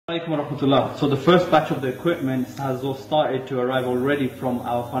So the first batch of the equipment has all started to arrive already from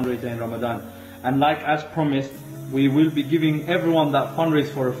our fundraiser in Ramadan, and like as promised, we will be giving everyone that fundraise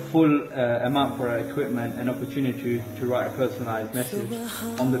for a full amount for our equipment an opportunity to write a personalized message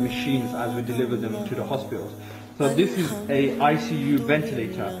on the machines as we deliver them to the hospitals. So this is a ICU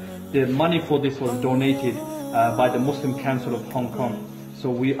ventilator. The money for this was donated by the Muslim Council of Hong Kong. So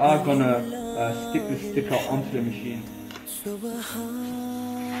we are gonna stick this sticker onto the machine.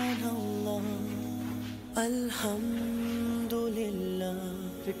 Alhumdulilah.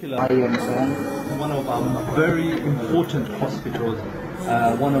 One of our very important hospitals,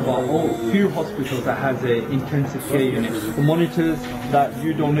 one of our few hospitals that has an intensive care unit. The monitors that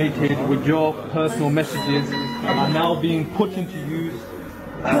you donated with your personal messages are now being put into use,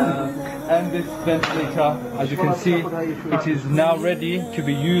 and this ventilator, as you can see, it is now ready to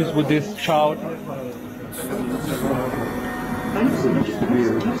be used with this child.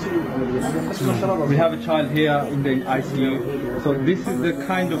 We have a child here in the ICU, so this is the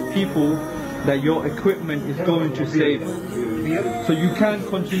kind of people that your equipment is going to save. So you can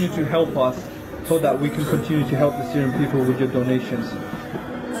continue to help us so that we can continue to help the Syrian people with your donations.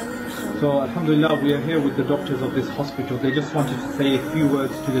 So Alhamdulillah, we are here with the doctors of this hospital. They just wanted to say a few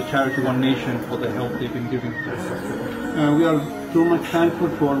words to the charity One Nation for the help they've been giving to this hospital. We are too much thankful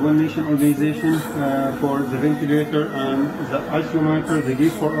for One Nation organization for the ventilator and the ICU monitor they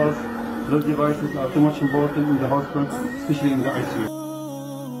give for us. Those devices are too much important in the hospital, especially in the ICU.